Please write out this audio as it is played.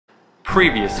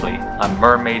Previously on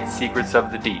Mermaid Secrets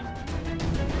of the Deep.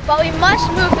 But we must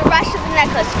move the rest of the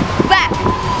necklace back,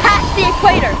 past the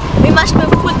equator. We must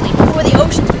move quickly before the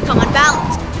oceans become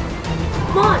unbalanced.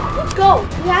 Come on, let's go.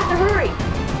 We have to hurry.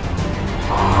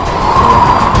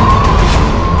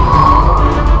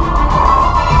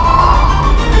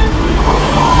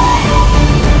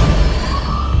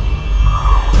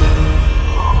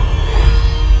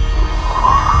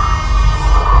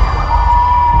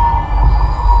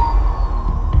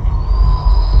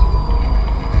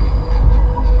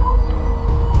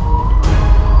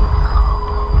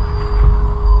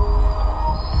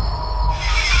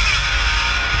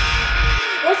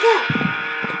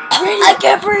 I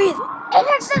can't breathe! I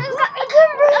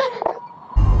can't breathe!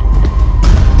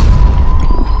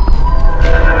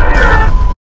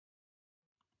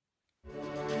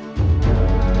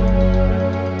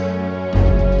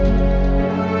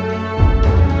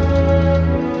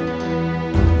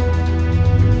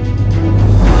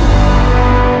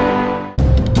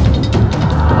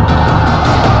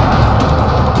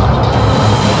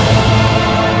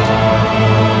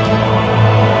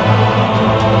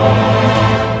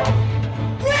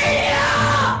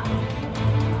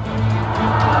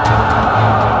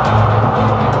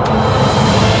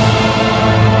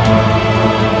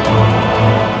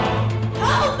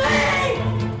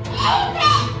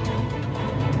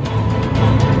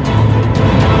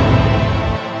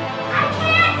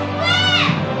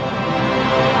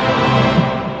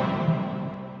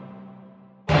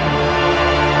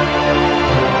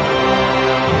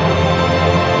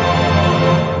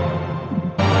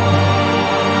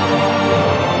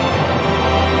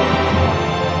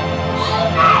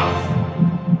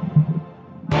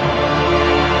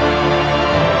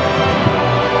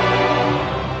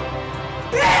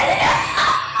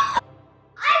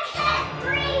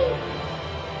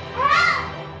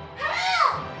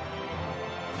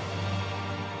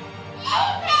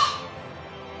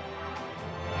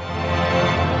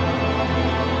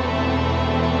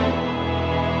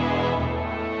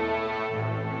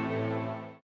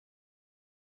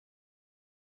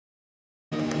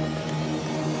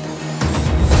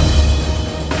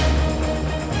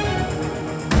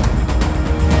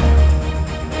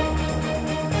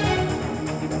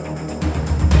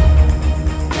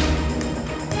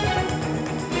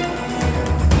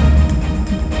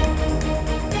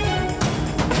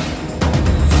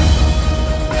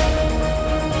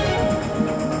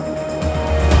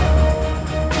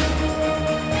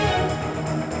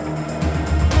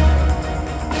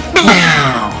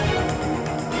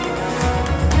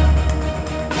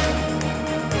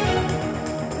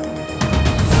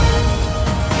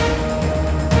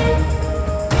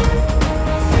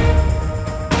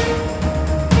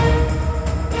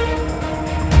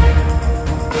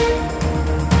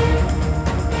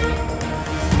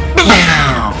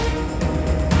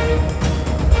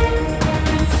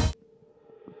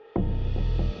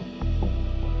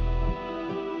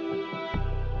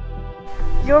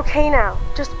 You're okay now.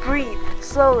 Just breathe,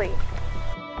 slowly.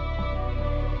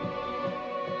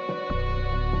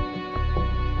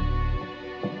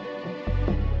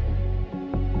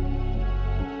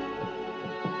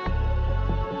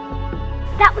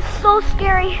 That was so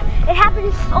scary. It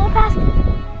happened so fast.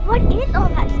 What is all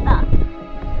that stuff?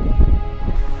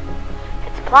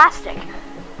 It's plastic.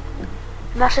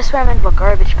 You must have swam into a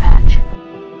garbage patch.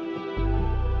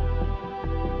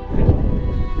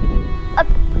 A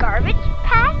garbage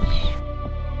patch?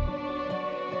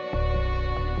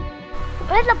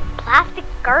 What is a plastic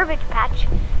garbage patch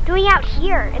doing out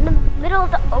here in the middle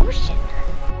of the ocean?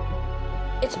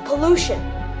 It's pollution.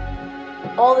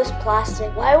 All this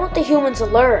plastic. Why won't the humans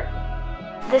learn?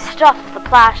 This stuff, the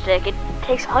plastic, it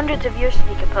takes hundreds of years to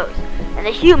decompose. And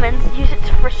the humans use it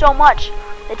for so much,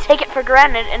 they take it for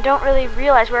granted and don't really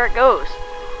realize where it goes.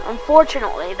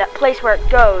 Unfortunately, that place where it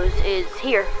goes is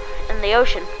here, in the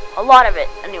ocean. A lot of it,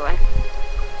 anyway.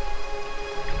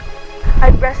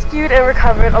 I've rescued and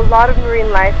recovered a lot of marine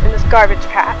life in this garbage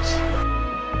patch.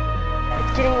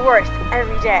 It's getting worse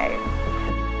every day.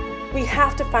 We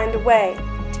have to find a way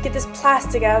to get this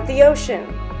plastic out of the ocean.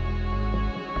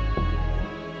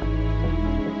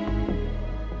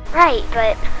 Right,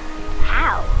 but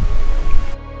how?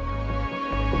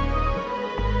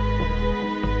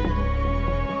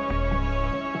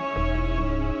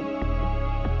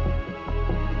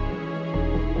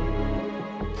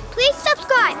 Please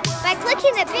subscribe by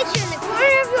clicking the picture in the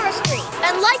corner of your screen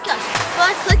and like us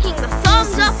by clicking the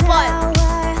thumbs up button.